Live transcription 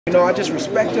You know, I just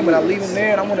respect him and I leave him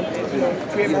there, and I want to,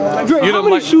 create my own life. How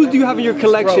many shoes do you have in your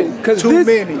collection? Because too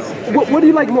many. What do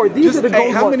you like more? These are the gold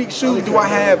ones. How many shoes do I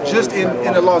have just in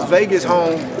the Las Vegas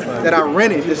home that I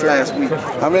rented this last week?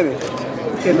 How many?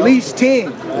 At least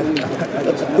 10.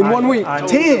 In 1 week?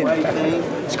 10.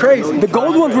 It's crazy. The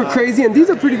gold ones were crazy, and these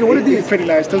are pretty good. What are these? Pretty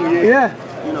nice too, yeah. Yeah.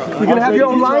 You're going to have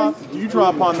your own line? Did you draw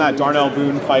upon that Darnell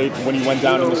Boone fight when he went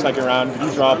down in the second round? Did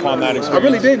you draw upon that experience? I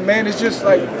really didn't, man. It's just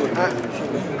like,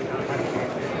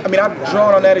 I mean, I've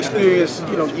drawn on that experience,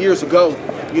 years ago,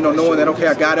 knowing that, okay,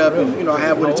 I got up and, I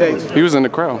have what it takes. He was in the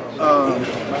crowd.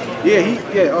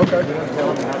 Yeah, okay.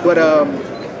 But,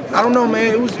 I don't know,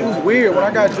 man. It was weird when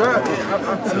I got dropped.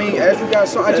 I mean, as you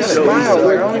guys saw, I just smiled.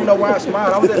 Like, I don't even know why I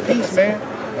smiled. I was at peace, man.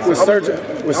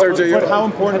 Sergey, how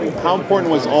important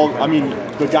was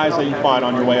the guys that you fought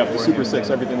on your way up, the Super Six,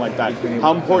 everything like that?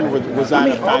 How important was that? I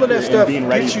mean, all of that stuff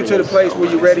gets you to the place where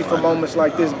you're ready for moments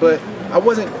like this. But I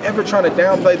wasn't ever trying to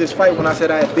downplay this fight when I said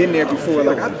I had been there before.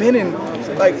 Like, I've been in,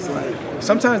 like,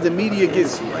 sometimes the media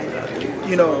gets,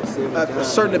 a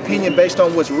certain opinion based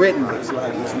on what's written.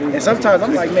 And sometimes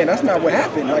I'm like, man, that's not what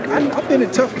happened. Like, I've been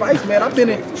in tough fights, man. I've been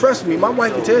in, trust me, my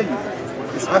wife can tell you.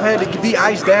 I've had to be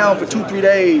iced down for 2-3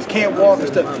 days, can't walk and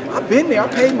stuff. I've been there, I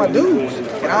paid my dues.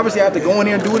 And obviously I have to go in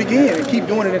there and do it again and keep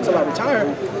doing it until I retire.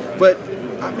 But,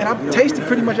 I mean, I've tasted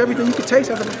pretty much everything you could taste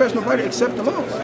as a professional fighter except the loss.